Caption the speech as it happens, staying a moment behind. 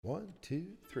One, two,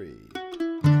 three.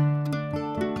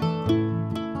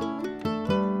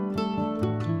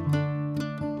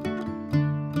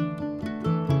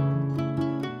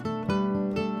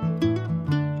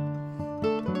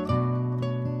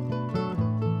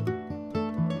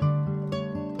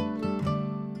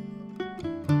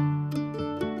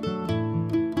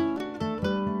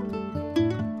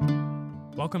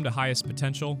 Welcome to Highest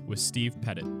Potential with Steve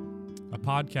Pettit, a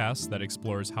podcast that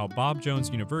explores how Bob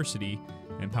Jones University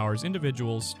empowers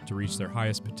individuals to reach their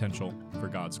highest potential for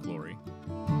God's glory.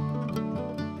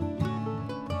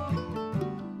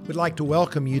 We'd like to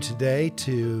welcome you today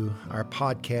to our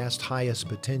podcast, Highest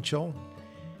Potential,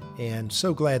 and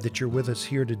so glad that you're with us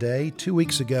here today. 2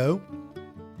 weeks ago,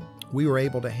 we were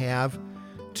able to have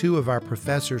two of our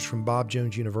professors from Bob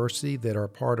Jones University that are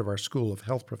part of our School of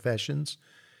Health Professions,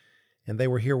 and they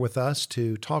were here with us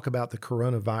to talk about the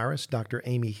coronavirus, Dr.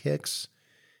 Amy Hicks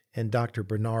and Dr.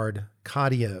 Bernard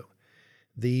Cadio.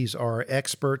 These are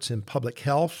experts in public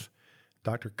health.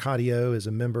 Dr. Cadio is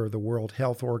a member of the World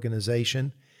Health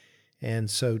Organization. And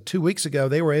so 2 weeks ago,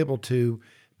 they were able to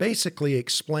basically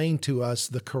explain to us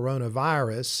the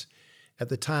coronavirus at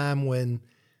the time when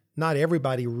not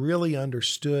everybody really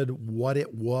understood what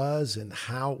it was and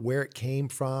where it came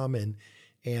from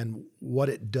and what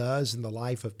it does in the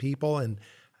life of people. And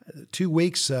 2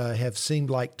 weeks have seemed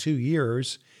like 2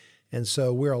 years. And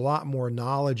so we're a lot more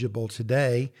knowledgeable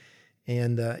today.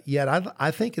 And yet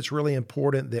I think it's really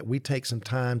important that we take some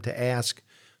time to ask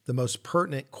the most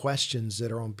pertinent questions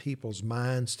that are on people's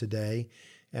minds today.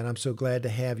 And I'm so glad to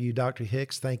have you, Dr.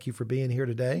 Hicks. Thank you for being here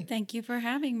today. Thank you for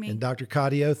having me. And Dr.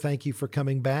 Cadio, thank you for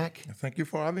coming back. Thank you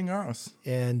for having us.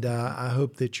 And I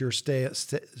hope that you're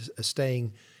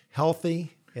staying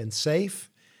healthy and safe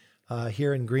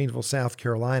here in Greenville, South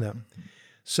Carolina.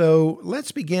 So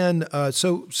let's begin.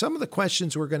 So some of the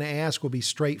questions we're going to ask will be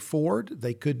straightforward.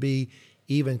 They could be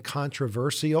even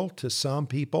controversial to some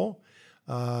people.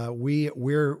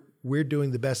 We're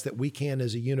doing the best that we can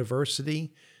as a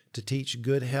university to teach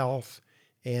good health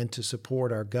and to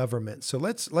support our government. So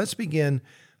let's begin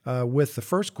with the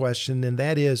first question, and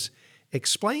that is,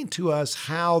 explain to us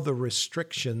how the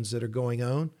restrictions that are going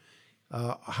on,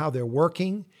 how they're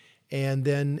working, and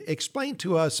then explain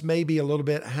to us maybe a little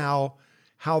bit how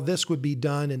this would be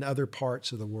done in other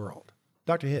parts of the world.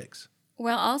 Dr. Hicks.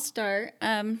 Well, I'll start.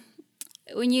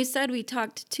 When you said we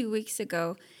talked 2 weeks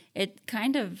ago, it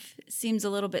kind of seems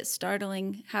a little bit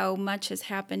startling how much has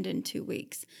happened in 2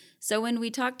 weeks. So when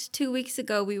we talked 2 weeks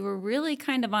ago, we were really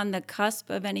kind of on the cusp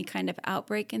of any kind of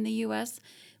outbreak in the U.S.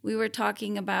 We were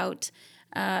talking about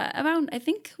I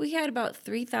think we had about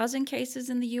 3,000 cases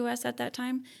in the U.S. at that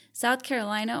time. South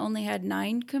Carolina only had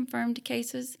 9 confirmed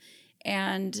cases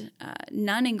and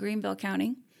none in Greenville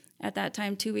County at that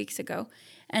time 2 weeks ago.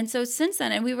 And so since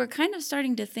then, and we were kind of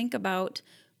starting to think about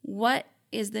what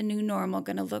is the new normal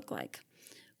going to look like?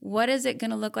 What is it going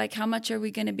to look like? How much are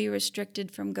we going to be restricted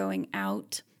from going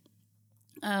out?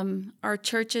 Our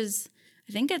churches,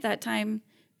 I think at that time,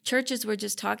 churches were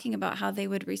just talking about how they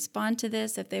would respond to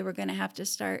this if they were going to have to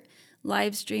start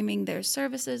live streaming their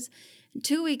services.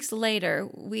 2 weeks later,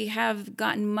 we have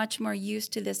gotten much more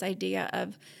used to this idea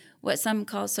of what some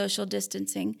call social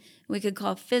distancing. We could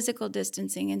call physical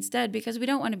distancing instead, because we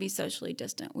don't want to be socially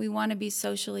distant. We want to be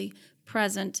socially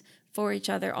present for each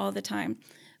other all the time.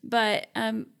 But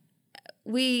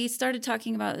we started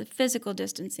talking about physical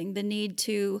distancing, the need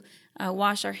to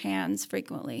wash our hands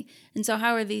frequently. And so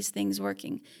how are these things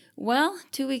working? Well,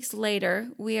 2 weeks later,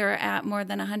 we are at more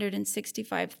than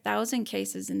 165,000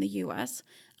 cases in the U.S.,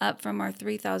 up from our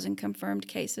 3,000 confirmed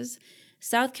cases.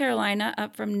 South Carolina,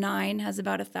 up from 9, has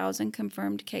about 1,000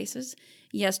 confirmed cases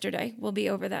yesterday. We'll be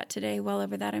over that today, well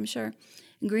over that, I'm sure.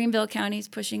 Greenville County is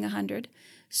pushing 100.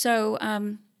 So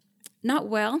not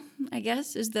well, I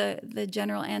guess, is the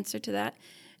general answer to that.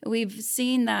 We've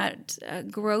seen that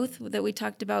growth that we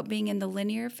talked about being in the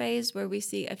linear phase, where we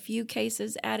see a few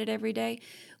cases added every day.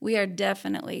 We are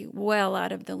definitely well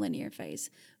out of the linear phase,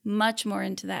 much more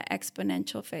into that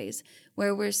exponential phase,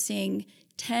 where we're seeing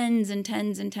tens and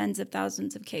tens and tens of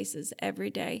thousands of cases every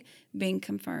day being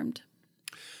confirmed.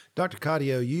 Dr.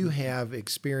 Cadio, you have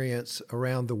experience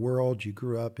around the world. You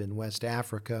grew up in West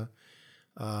Africa.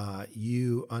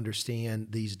 You understand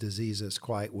these diseases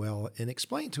quite well. And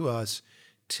explain to us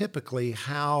typically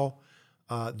how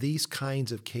these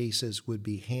kinds of cases would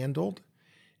be handled,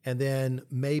 and then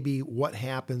maybe what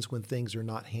happens when things are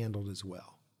not handled as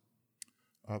well.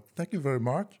 Thank you very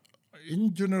much.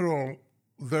 In general,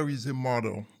 there is a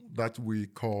model that we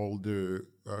call the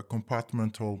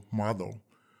compartmental model,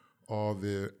 or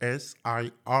the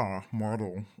SIR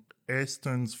model. S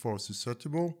stands for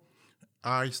susceptible,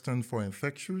 I stands for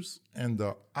infectious, and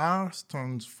the R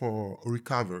stands for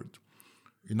recovered.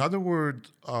 In other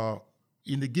words,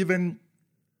 in a given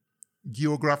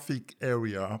geographic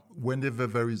area, whenever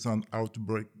there is an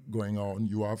outbreak going on,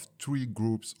 you have three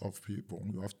groups of people.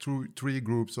 You have three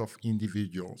groups of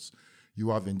individuals. You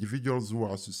have individuals who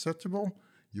are susceptible,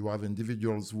 you have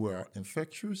individuals who are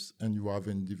infectious, and you have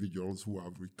individuals who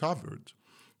have recovered.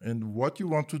 And what you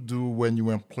want to do when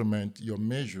you implement your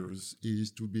measures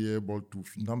is to be able to,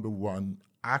 number one,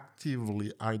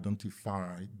 actively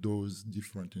identify those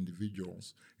different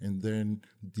individuals and then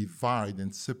divide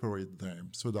and separate them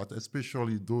so that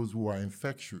especially those who are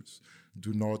infectious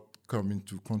do not come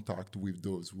into contact with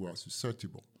those who are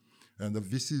susceptible. And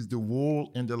this is the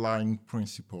whole underlying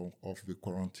principle of the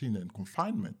quarantine and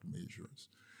confinement measures.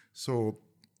 So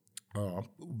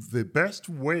the best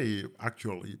way,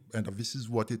 actually, and this is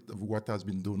what has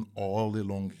been done all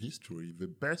along history, the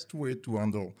best way to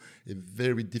handle a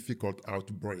very difficult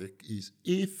outbreak is,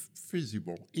 if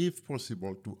feasible, if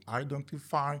possible, to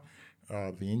identify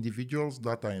the individuals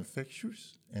that are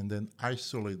infectious and then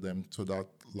isolate them so that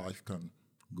life can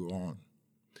go on.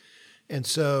 And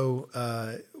so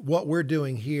what we're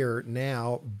doing here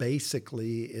now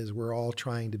basically is we're all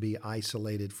trying to be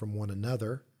isolated from one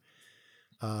another.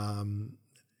 How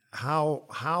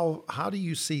do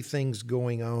you see things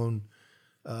going on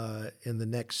in the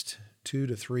next 2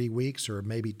 to 3 weeks, or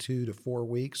maybe 2 to 4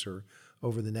 weeks, or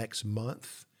over the next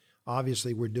month?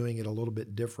 Obviously, we're doing it a little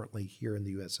bit differently here in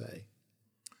the USA.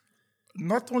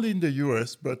 Not only in the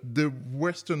US, but the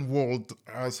Western world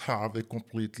has had a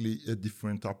completely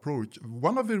different approach.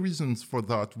 One of the reasons for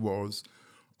that was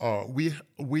we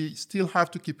still have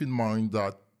to keep in mind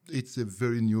that it's a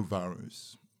very new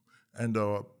virus. And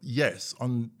yes,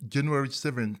 on January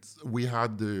 7th, we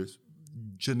had the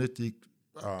genetic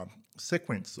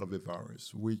sequence of the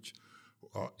virus, which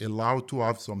allowed to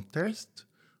have some tests.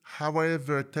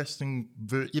 However,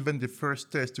 even the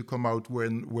first tests to come out were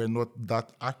not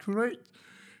that accurate.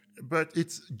 But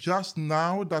it's just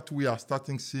now that we are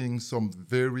starting seeing some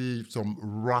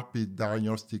rapid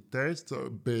diagnostic tests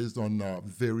based on a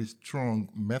very strong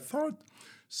method.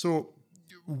 So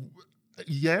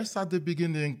yes, at the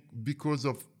beginning, because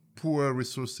of poor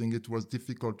resourcing, it was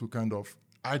difficult to kind of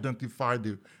identify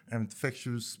the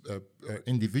infectious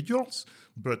individuals.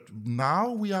 But now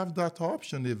we have that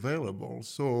option available.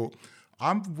 So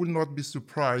I will not be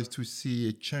surprised to see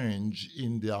a change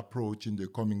in the approach in the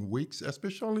coming weeks,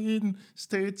 especially in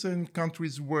states and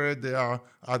countries where they are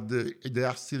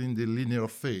still in the linear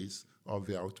phase of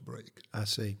the outbreak. I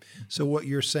see. So what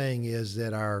you're saying is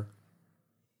that our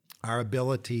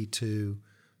ability to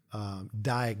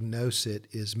diagnose it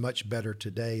is much better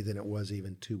today than it was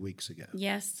even 2 weeks ago.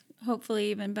 Yes,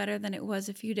 hopefully even better than it was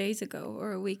a few days ago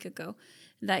or a week ago.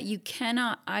 That you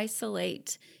cannot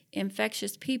isolate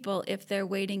infectious people if they're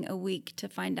waiting a week to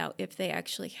find out if they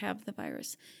actually have the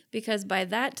virus. Because by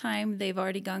that time, they've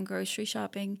already gone grocery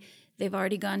shopping, they've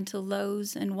already gone to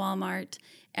Lowe's and Walmart.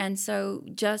 And so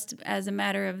just as a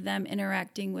matter of them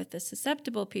interacting with the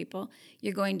susceptible people,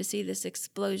 you're going to see this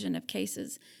explosion of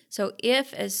cases. So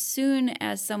if as soon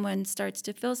as someone starts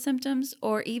to feel symptoms,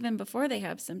 or even before they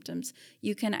have symptoms,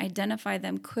 you can identify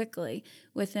them quickly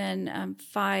within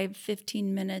 5-15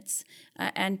 minutes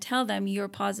and tell them you're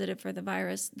positive for the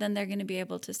virus, then they're going to be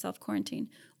able to self-quarantine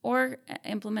or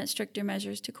implement stricter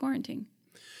measures to quarantine.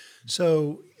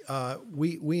 So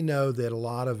we know that a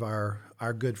lot of our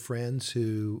good friends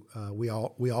who we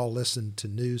all listen to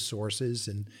news sources,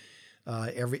 and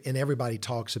everybody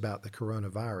talks about the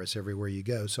coronavirus everywhere you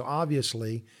go. So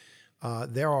obviously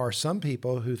there are some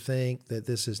people who think that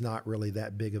this is not really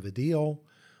that big of a deal,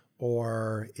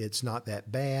 or it's not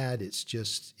that bad. It's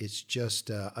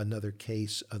just another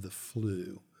case of the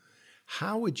flu.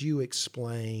 How would you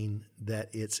explain that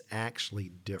it's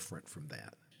actually different from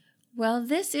that? Well,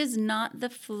 this is not the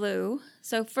flu.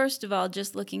 So first of all,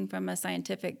 just looking from a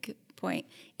scientific point,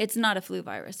 it's not a flu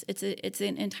virus. It's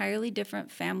an entirely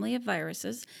different family of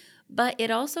viruses. But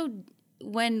it also,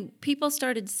 when people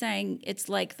started saying it's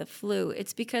like the flu,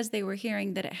 it's because they were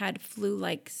hearing that it had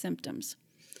flu-like symptoms.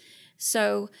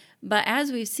 So, but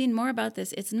as we've seen more about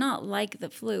this, it's not like the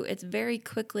flu. It's very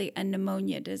quickly a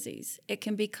pneumonia disease. It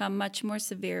can become much more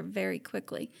severe very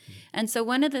quickly. And so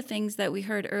one of the things that we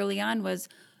heard early on was,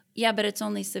 yeah, but it's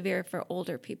only severe for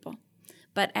older people.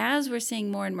 But as we're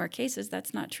seeing more and more cases,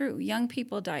 that's not true. Young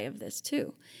people die of this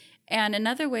too. And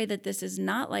another way that this is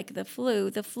not like the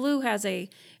flu has a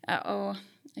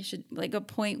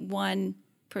 0.1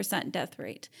 death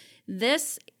rate.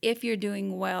 This, if you're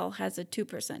doing well, has a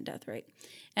 2% death rate.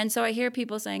 And so I hear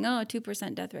people saying, oh, a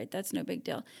 2% death rate, that's no big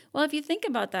deal. Well, if you think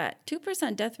about that,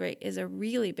 2% death rate is a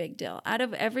really big deal. Out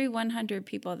of every 100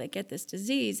 people that get this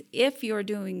disease, if you're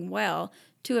doing well,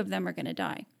 2 of them are going to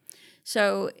die.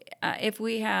 So if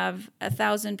we have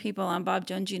 1,000 people on Bob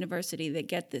Jones University that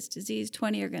get this disease,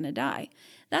 20 are going to die.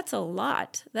 That's a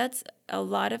lot. That's a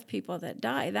lot of people that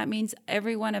die. That means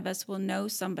every one of us will know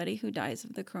somebody who dies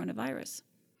of the coronavirus.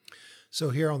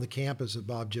 So here on the campus of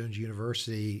Bob Jones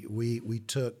University, we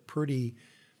took pretty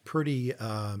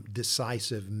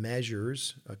decisive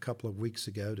measures a couple of weeks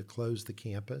ago to close the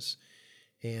campus.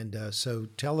 And so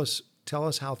tell us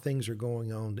how things are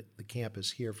going on the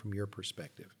campus here from your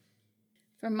perspective.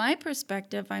 From my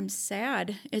perspective, I'm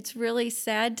sad. It's really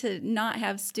sad to not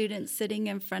have students sitting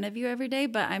in front of you every day,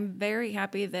 but I'm very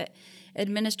happy that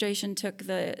administration took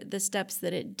the steps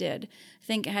that it did. I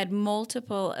think it had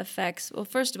multiple effects. Well,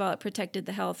 first of all, it protected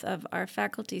the health of our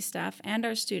faculty, staff, and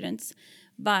our students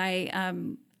by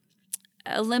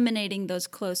eliminating those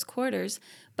close quarters,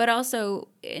 but also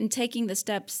in taking the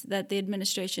steps that the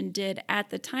administration did at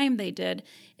the time they did,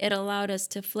 it allowed us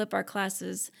to flip our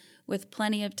classes with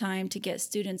plenty of time to get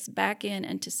students back in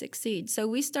and to succeed. So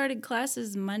we started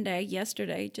classes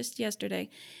just yesterday.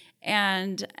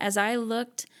 And as I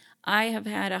looked, I have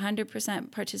had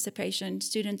 100% participation.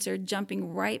 Students are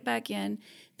jumping right back in.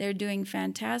 They're doing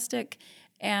fantastic.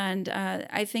 And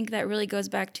I think that really goes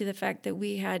back to the fact that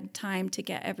we had time to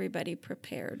get everybody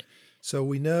prepared. So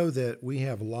we know that we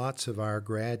have lots of our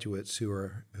graduates who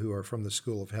are from the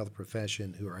School of Health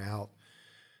Profession who are out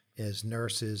as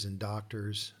nurses and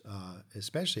doctors,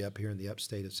 especially up here in the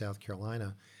upstate of South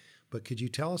Carolina. But could you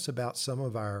tell us about some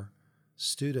of our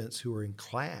students who were in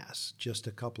class just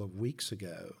a couple of weeks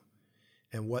ago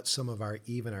and what some of our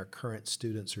current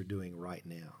students are doing right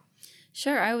now?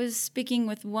 Sure. I was speaking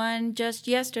with one just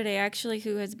yesterday, actually,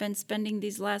 who has been spending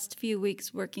these last few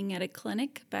weeks working at a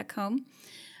clinic back home.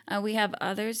 We have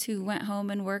others who went home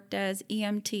and worked as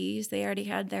EMTs. They already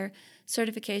had their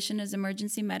certification as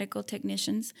emergency medical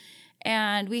technicians.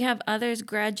 And we have others,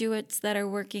 graduates, that are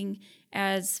working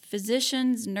as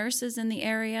physicians, nurses in the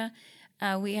area.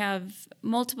 We have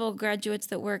multiple graduates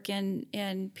that work in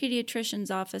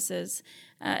pediatricians' offices.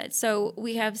 So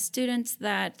we have students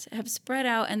that have spread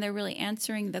out and they're really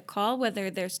answering the call,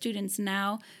 whether they're students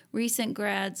now, recent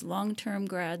grads, long-term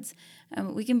grads.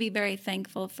 We can be very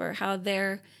thankful for how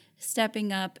they're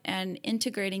stepping up and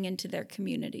integrating into their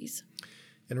communities.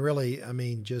 And really, I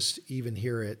mean, just even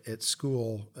here at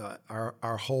school,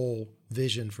 our whole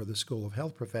vision for the School of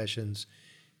Health Professions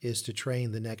is to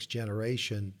train the next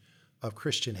generation of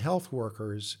Christian health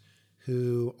workers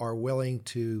who are willing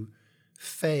to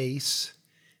face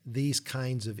these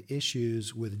kinds of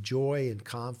issues with joy and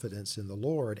confidence in the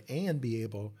Lord and be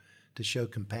able to show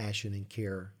compassion and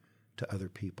care to other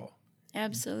people.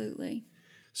 Absolutely.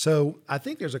 So I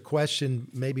think there's a question,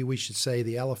 maybe we should say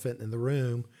the elephant in the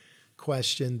room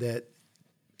question that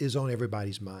is on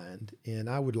everybody's mind. And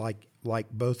I would like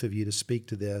both of you to speak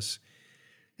to this.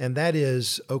 And that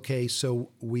is, okay,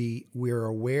 so we're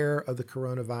aware of the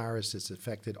coronavirus. It's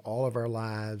affected all of our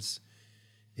lives.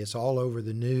 It's all over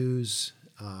the news.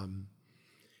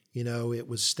 It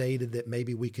was stated that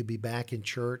maybe we could be back in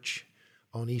church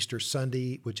on Easter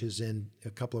Sunday, which is in a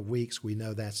couple of weeks. We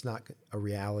know that's not a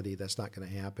reality. That's not going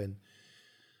to happen.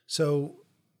 So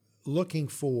looking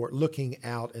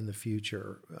out in the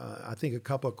future, I think a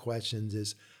couple of questions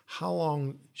is, how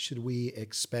long should we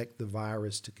expect the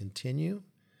virus to continue?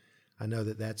 I know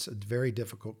that that's a very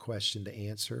difficult question to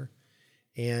answer.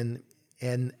 And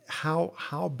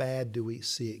how bad do we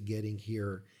see it getting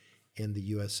here in the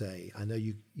USA? I know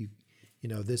you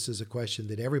this is a question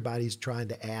that everybody's trying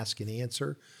to ask and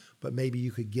answer, but maybe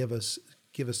you could give us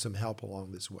some help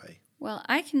along this way. Well,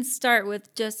 I can start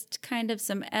with just kind of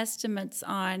some estimates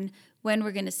on when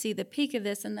we're going to see the peak of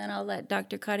this, and then I'll let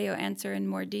Dr. Cario answer in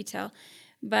more detail.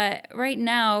 But right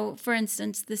now, for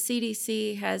instance, the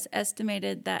CDC has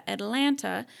estimated that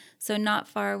Atlanta, so not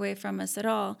far away from us at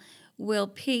all, will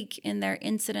peak in their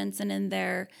incidence and in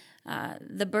their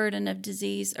the burden of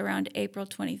disease around April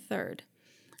 23rd.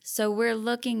 So we're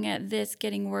looking at this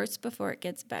getting worse before it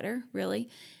gets better, really.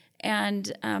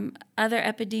 And other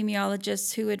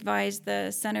epidemiologists who advise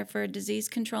the Center for Disease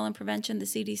Control and Prevention, the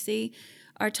CDC,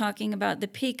 are talking about the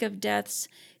peak of deaths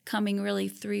coming really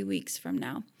 3 weeks from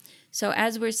now. So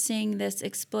as we're seeing this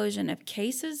explosion of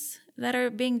cases that are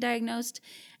being diagnosed,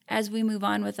 as we move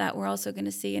on with that, we're also going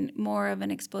to see more of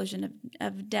an explosion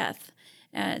of death,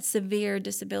 severe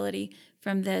disability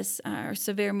from this, or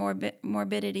severe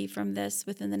morbidity from this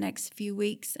within the next few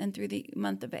weeks and through the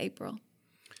month of April.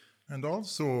 And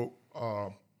also,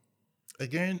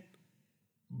 again,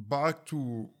 back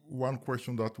to one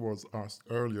question that was asked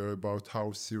earlier about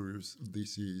how serious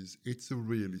this is. It's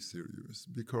really serious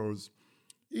because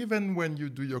even when you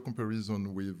do your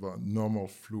comparison with normal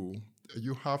flu,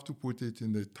 you have to put it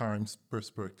in a time's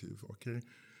perspective, okay?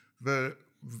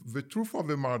 The truth of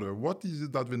the matter, what is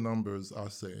it that the numbers are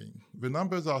saying? The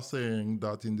numbers are saying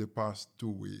that in the past 2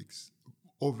 weeks,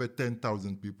 over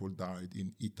 10,000 people died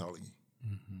in Italy.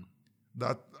 Mm-hmm.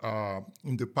 That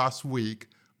in the past week,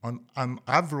 on an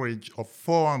average of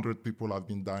 400 people have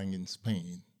been dying in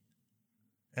Spain.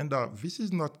 And this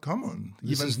is not common.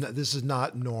 This is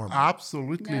not normal.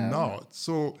 Absolutely not.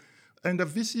 So, and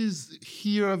this is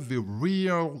here the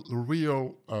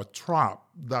real trap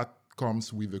that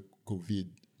comes with the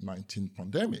COVID-19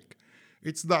 pandemic.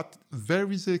 It's that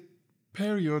there is a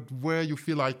period where you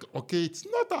feel like, okay, it's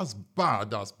not as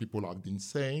bad as people have been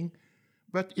saying,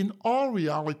 but in all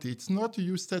reality, it's not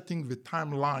you setting the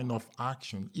timeline of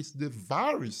action, it's the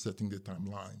virus setting the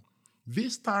timeline.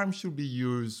 This time should be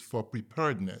used for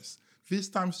preparedness. This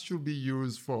time should be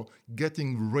used for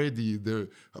getting ready the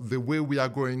way we are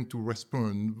going to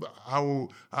respond, our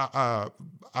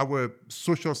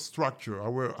social structure,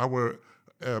 our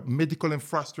medical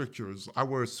infrastructures,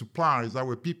 our supplies,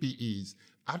 our PPEs.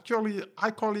 Actually,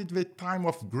 I call it the time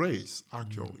of grace,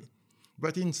 actually.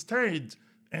 But instead,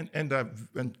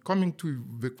 and coming to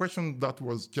the question that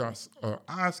was just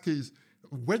asked is,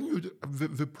 when you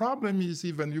the problem is,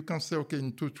 even you can say, okay,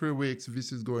 in 2-3 weeks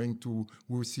this is going to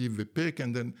receive the peak,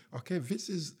 and then okay, this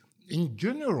is in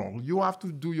general. You have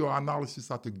to do your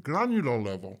analysis at a granular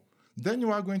level. Then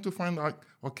you are going to find out,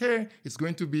 okay, it's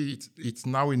going to be it's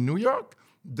now in New York.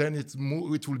 Then it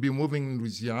will be moving in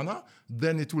Louisiana.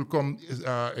 Then it will come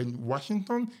in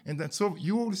Washington, and then so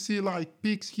you will see like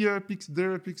peaks here, peaks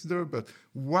there, peaks there. But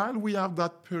while we have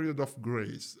that period of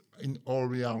grace, in all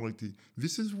reality,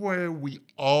 this is where we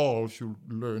all should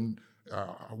learn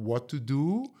what to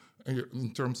do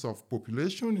in terms of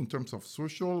population, in terms of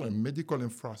social and medical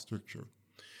infrastructure.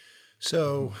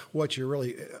 So what you're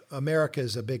really, America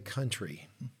is a big country.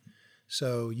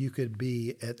 So you could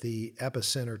be at the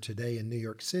epicenter today in New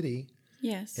York City.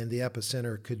 Yes. And the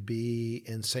epicenter could be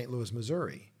in St. Louis,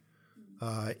 Missouri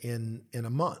in a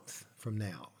month from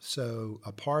now. So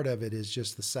a part of it is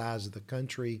just the size of the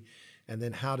country, and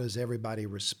then how does everybody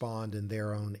respond in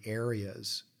their own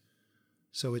areas?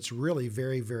 So it's really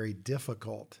very, very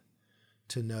difficult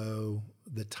to know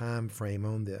the time frame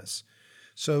on this.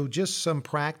 So just some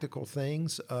practical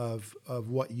things of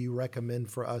what you recommend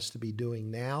for us to be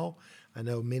doing now. I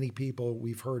know many people,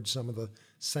 we've heard some of the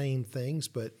same things,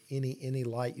 but any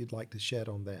light you'd like to shed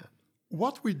on that?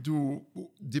 What we do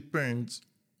depends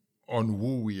on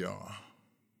who we are.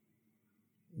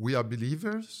 We are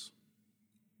believers.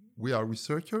 We are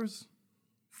researchers.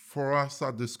 For us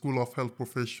at the School of Health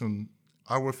Profession,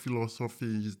 our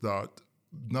philosophy is that,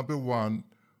 number one,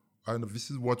 and this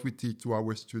is what we teach to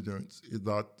our students, is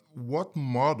that what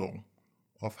model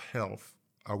of health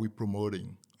are we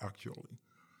promoting, actually?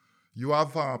 You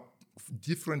have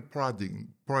different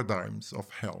paradigms of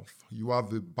health. You have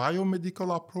the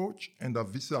biomedical approach, and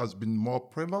this has been more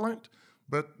prevalent,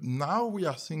 but now we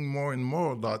are seeing more and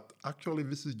more that actually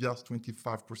this is just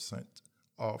 25%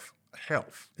 of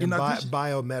health. And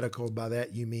biomedical, by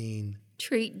that you mean?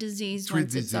 Treat disease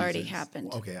once it's already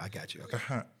happened. Okay, I got you.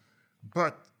 Okay.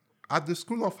 But at the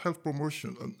School of Health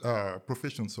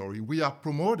Profession, we are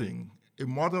promoting a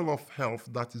model of health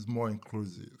that is more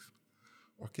inclusive.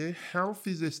 Okay, health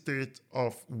is a state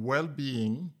of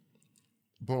well-being,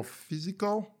 both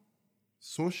physical,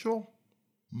 social,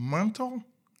 mental,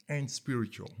 and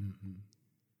spiritual. Mm-hmm.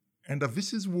 And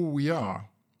this is who we are.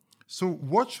 So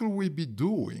what should we be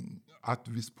doing at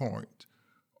this point?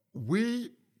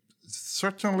 We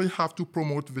certainly have to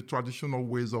promote the traditional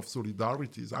ways of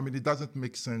solidarities. I mean, it doesn't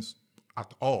make sense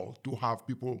at all to have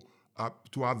people,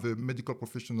 to have the medical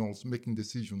professionals making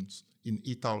decisions in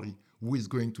Italy who is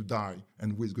going to die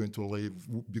and who is going to live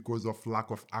because of lack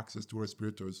of access to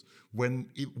respirators. When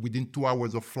within 2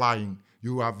 hours of flying,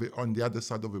 you have on the other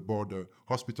side of the border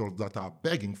hospitals that are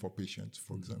begging for patients,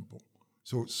 for example.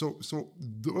 So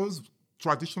those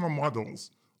traditional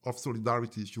models of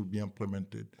solidarity should be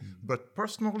implemented. Mm-hmm. But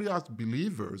personally, as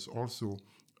believers also,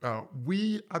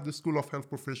 we at the School of Health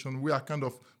Profession, we are kind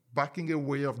of backing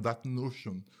away of that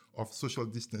notion of social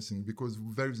distancing because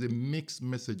there is a mixed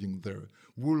messaging there.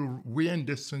 We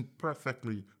understand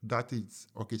perfectly that it's,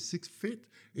 6 feet,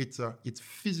 it's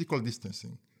physical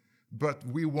distancing. But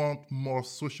we want more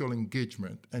social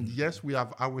engagement. And yes, we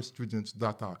have our students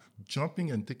that are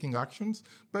jumping and taking actions,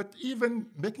 but even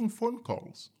making phone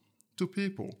calls to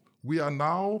people. We are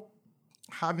now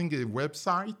having a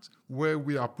website where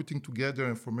we are putting together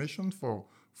information for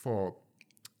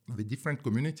the different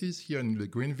communities here in the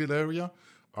Greenville area.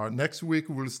 Next week,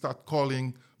 we'll start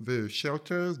calling the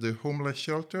shelters, the homeless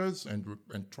shelters, and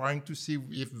trying to see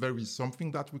if there is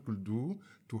something that we could do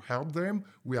to help them.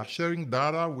 We are sharing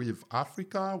data with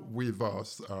Africa, with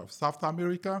South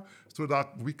America, so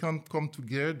that we can come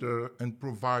together and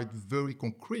provide very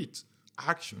concrete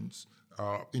actions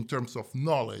in terms of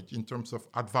knowledge, in terms of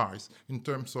advice, in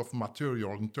terms of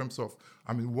material, in terms of,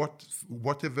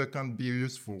 whatever can be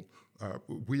useful.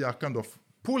 We are kind of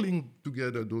pulling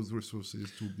together those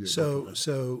resources to be able to.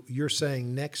 So you're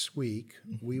saying next week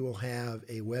we will have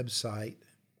a website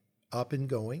up and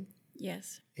going?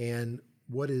 Yes. And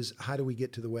how do we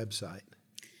get to the website?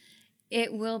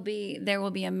 There will be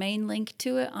a main link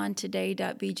to it on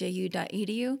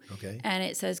today.bju.edu. Okay. And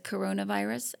it says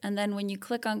coronavirus. And then when you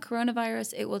click on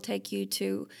coronavirus, it will take you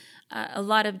to a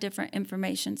lot of different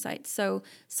information sites. So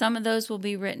some of those will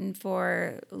be written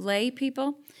for lay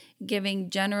people, giving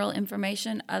general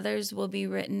information. Others will be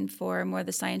written for more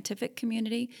the scientific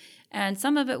community. And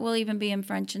some of it will even be in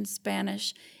French and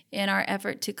Spanish in our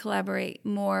effort to collaborate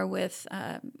more with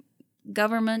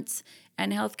governments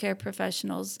and healthcare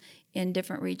professionals in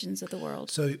different regions of the world.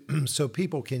 So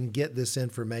people can get this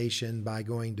information by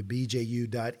going to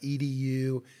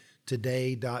bju.edu,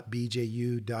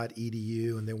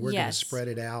 today.bju.edu, and then we're going to spread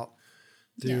it out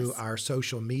through our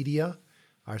social media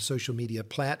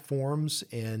platforms,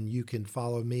 and you can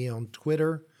follow me on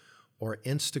Twitter or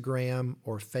Instagram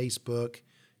or Facebook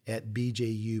at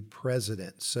BJU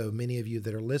President. So many of you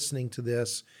that are listening to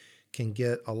this can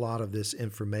get a lot of this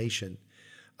information.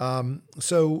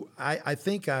 So I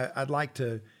think I'd like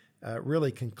to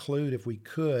really conclude, if we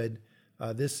could.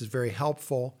 This is very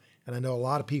helpful, and I know a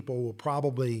lot of people will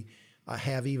probably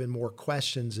have even more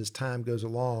questions as time goes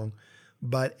along.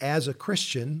 But as a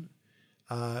Christian,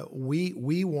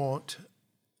 we want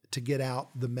to get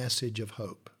out the message of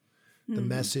hope, the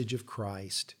message of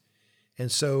Christ.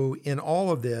 And so in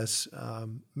all of this,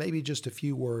 maybe just a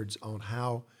few words on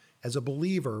how, as a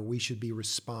believer, we should be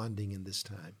responding in this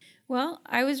time. Well,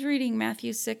 I was reading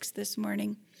Matthew 6 this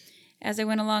morning as I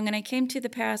went along, and I came to the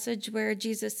passage where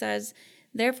Jesus says,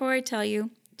 "Therefore I tell you,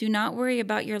 do not worry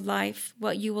about your life,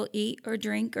 what you will eat or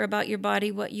drink, or about your body,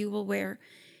 what you will wear.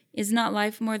 Is not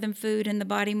life more than food, and the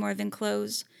body more than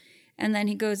clothes?" And then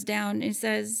he goes down and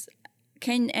says,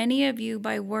 "Can any of you,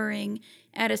 by worrying,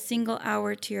 add a single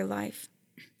hour to your life?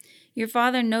 Your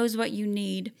Father knows what you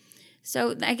need."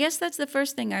 So I guess that's the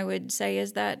first thing I would say,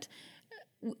 is that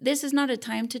this is not a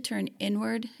time to turn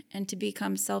inward and to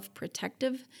become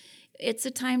self-protective. It's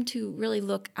a time to really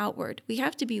look outward. We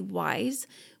have to be wise.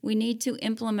 We need to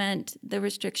implement the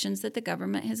restrictions that the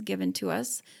government has given to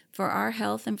us for our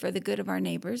health and for the good of our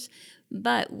neighbors.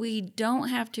 But we don't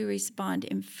have to respond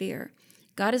in fear.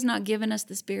 God has not given us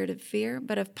the spirit of fear,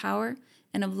 but of power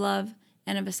and of love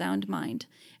and of a sound mind.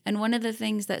 And one of the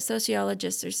things that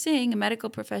sociologists are seeing and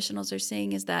medical professionals are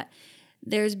seeing is that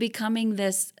there's becoming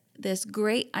this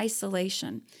great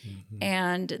isolation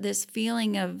and this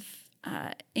feeling of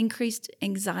increased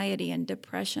anxiety and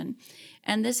depression.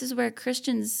 And this is where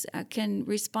Christians can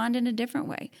respond in a different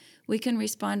way. We can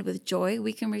respond with joy.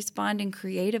 We can respond in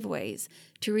creative ways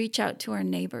to reach out to our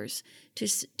neighbors,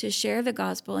 to share the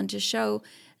gospel, and to show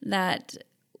that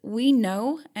we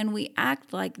know and we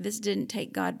act like this didn't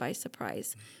take God by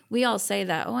surprise. We all say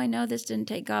that, "Oh, I know this didn't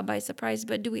take God by surprise,"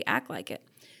 but do we act like it?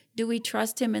 Do we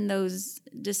trust him in those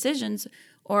decisions,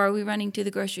 or are we running to the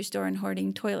grocery store and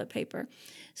hoarding toilet paper?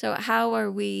 So how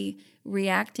are we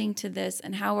reacting to this,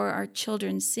 and how are our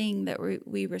children seeing that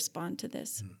we respond to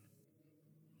this?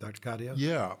 Dr. Cadio?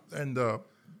 Yeah, and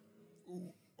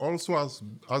also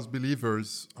as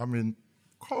believers,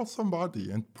 call somebody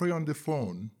and pray on the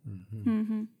phone.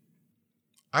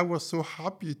 I was so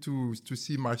happy to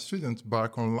see my students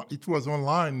back online. It was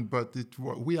online, but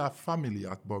we are family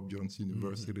at Bob Jones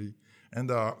University.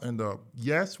 And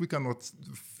yes, we cannot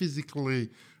physically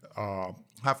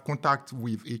have contact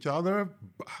with each other.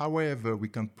 However, we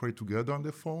can pray together on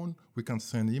the phone. We can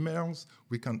send emails.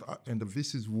 And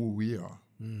this is who we are.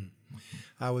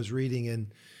 I was reading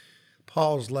in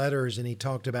Paul's letters, and he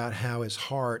talked about how his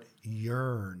heart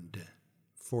yearned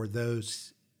for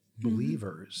those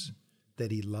believers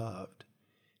that he loved.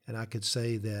 And I could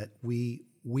say that we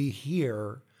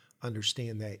here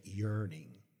understand that yearning,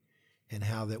 and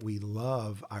how that we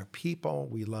love our people,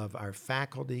 we love our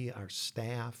faculty, our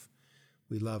staff,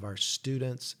 we love our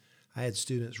students. I had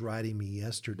students writing me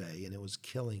yesterday, and it was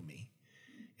killing me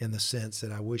in the sense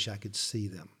that I wish I could see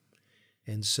them.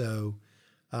 And so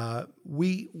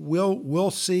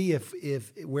we'll see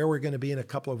if where we're going to be in a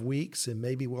couple of weeks, and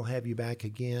maybe we'll have you back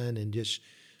again and just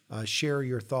share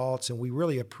your thoughts. And we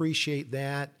really appreciate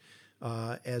that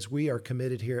as we are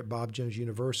committed here at Bob Jones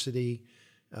University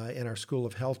in our School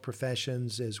of Health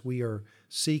Professions, as we are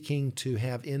seeking to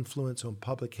have influence on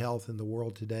public health in the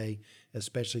world today,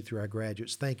 especially through our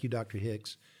graduates. Thank you, Dr.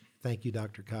 Hicks. Thank you,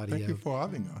 Dr. Cadio. Thank you for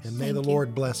having us. And may the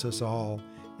Lord bless us all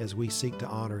as we seek to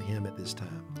honor him at this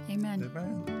time. Amen.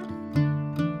 Amen.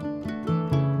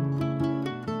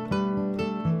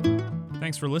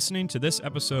 Thanks for listening to this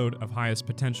episode of Highest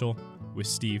Potential with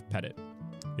Steve Pettit.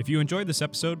 If you enjoyed this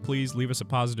episode, please leave us a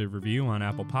positive review on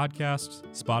Apple Podcasts,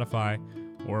 Spotify,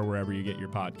 or wherever you get your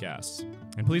podcasts.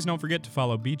 And please don't forget to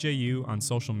follow BJU on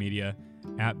social media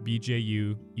at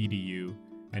BJUEDU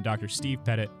and Dr. Steve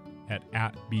Pettit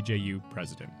at BJU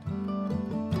President.